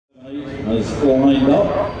has lined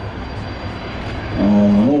up.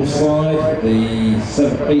 On the north side, the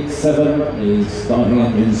 787 is starting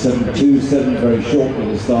engine 727, very short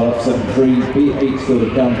with the start up 73, B8 still to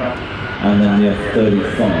come, and then the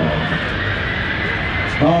F-35.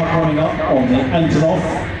 Power coming up on the Antonov,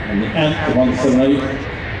 on the Ant-178.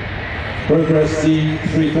 Progress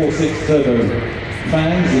D346 turbo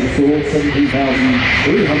fans installed,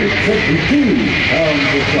 17,372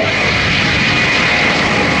 pounds of thrust.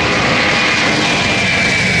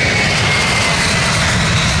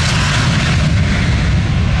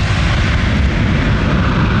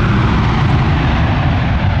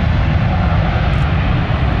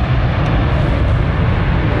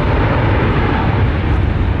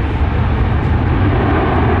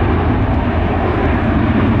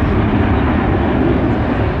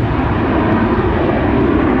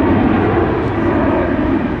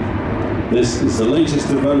 This is the latest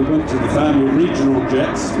development to the family regional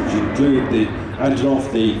jets, which include the Antonov,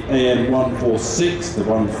 the AN-146, the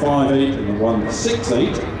 158 and the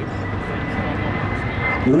 168.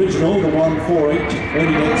 The original, the 148,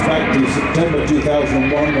 only dates back to September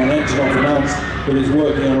 2001 when Antonov announced that it's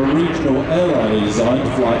working on a regional airliner design to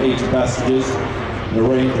fly 80 passengers in a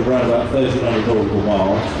range of around about 1,300 nautical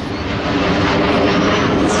miles.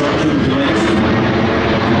 Construction commenced in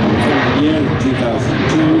the year of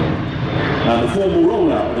 2002. And the formal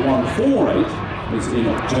rollout of the 148 was in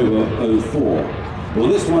October 04. Well,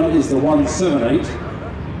 this one is the 178,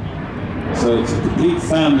 so it's a complete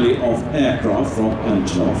family of aircraft from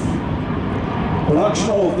Antonov. Production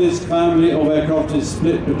of this family of aircraft is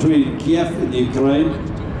split between Kiev in Ukraine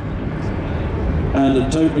and a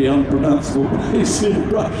totally unpronounceable place in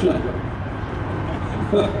Russia.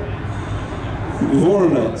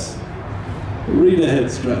 Voronezh. Read ahead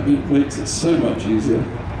strap, it makes it so much easier.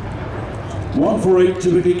 148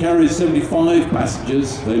 typically carries 75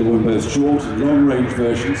 passengers, available in both short and long range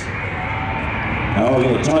versions.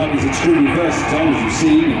 However, the type is extremely versatile, as you've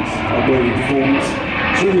seen in its operating performance.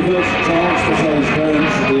 Extremely versatile, specialized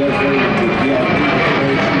variants of the AIRBOYD into VIP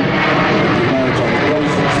configuration, the maritime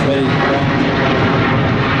process,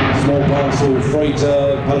 small parcel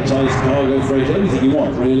freighter, palletized cargo freighter, anything you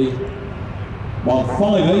want really.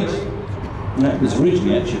 158. That was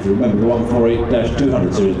originally, actually, if you remember, the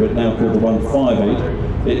 148-200 series, but now called the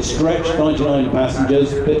 158. It stretched 99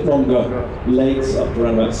 passengers, a bit longer legs, up to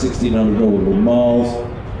around about 1,600 nautical miles.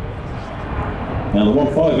 Now the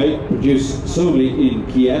 158 produced solely in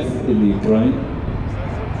Kiev, in the Ukraine.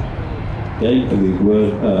 Again, for the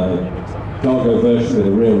cargo version with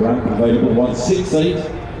a rear ramp available. 168,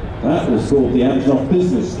 that was called the Antonov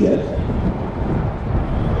Business Jet.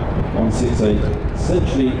 168.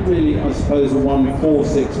 Essentially, really, I suppose, a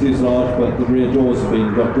 146 fuselage, but the rear doors have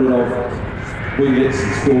been got rid of, winglets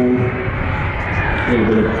installed, a little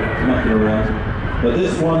bit of mucking around. But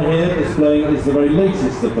this one here displaying is the very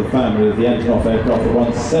latest of the family of the Antonov aircraft, the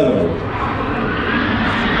 178.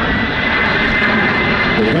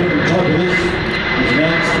 The development type of this was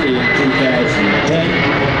announced in 2010.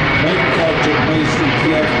 Main flight took place in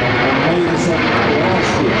Kiev on May the 7th of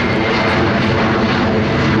last year.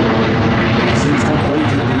 Since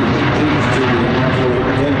operating the engines to the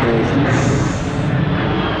 148 versions,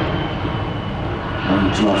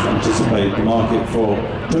 Antonov anticipate the market for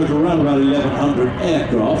total around about 1,100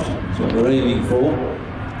 aircraft. That's what we're aiming for.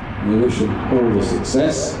 We wish them all the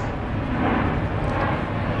success.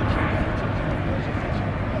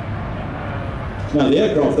 Now the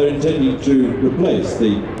aircraft they're intending to replace,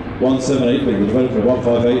 the 178 being the development of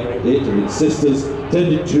 158, it and its sisters,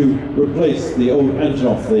 tended to replace the old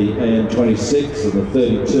Antonov, the AN-26 and the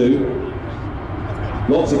 32.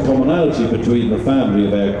 Lots of commonality between the family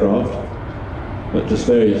of aircraft, but just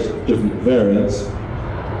various different variants.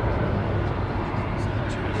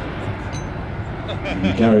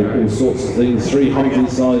 You carry all sorts of things, 3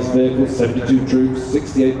 Humvee-sized vehicles, 72 troops,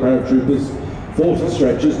 68 paratroopers, 40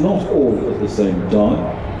 stretchers, not all at the same time.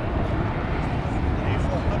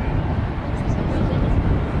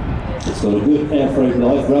 It's got a good airframe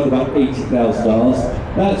life, around about 80,000 hours.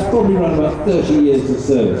 That's probably around about 30 years of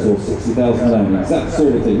service, or 60,000 landings, that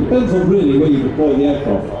sort of thing. Depends on really where you deploy the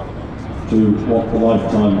aircraft to what the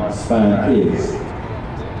lifetime span is.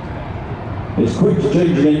 It's quick to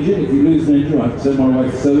change an engine. If you lose an engine, I have to send one away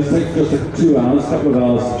for service. It takes just 2 hours, a couple of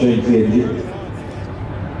hours to change the engine.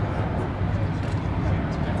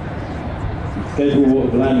 It's capable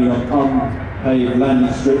of landing on unpaved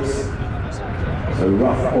landing strips. So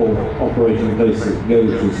rough old operating places to go,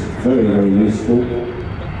 which is very, very useful.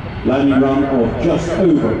 Landing run of just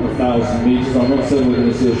over 1,000 metres. I'm not saying we're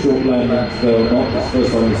going to see a short landing today or not. It's the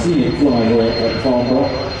first time I've seen it fly here at Farnborough.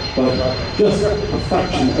 but just a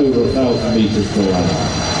fraction over 1,000 metres per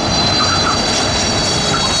hour.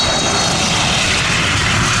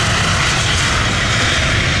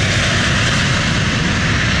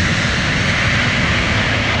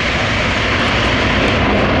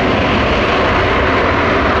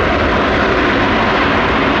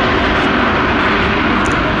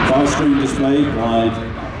 Screen display by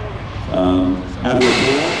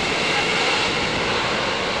AIRBOYD.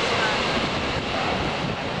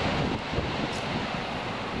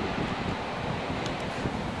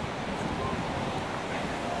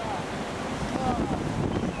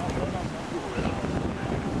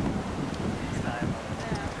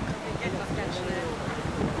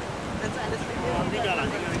 That's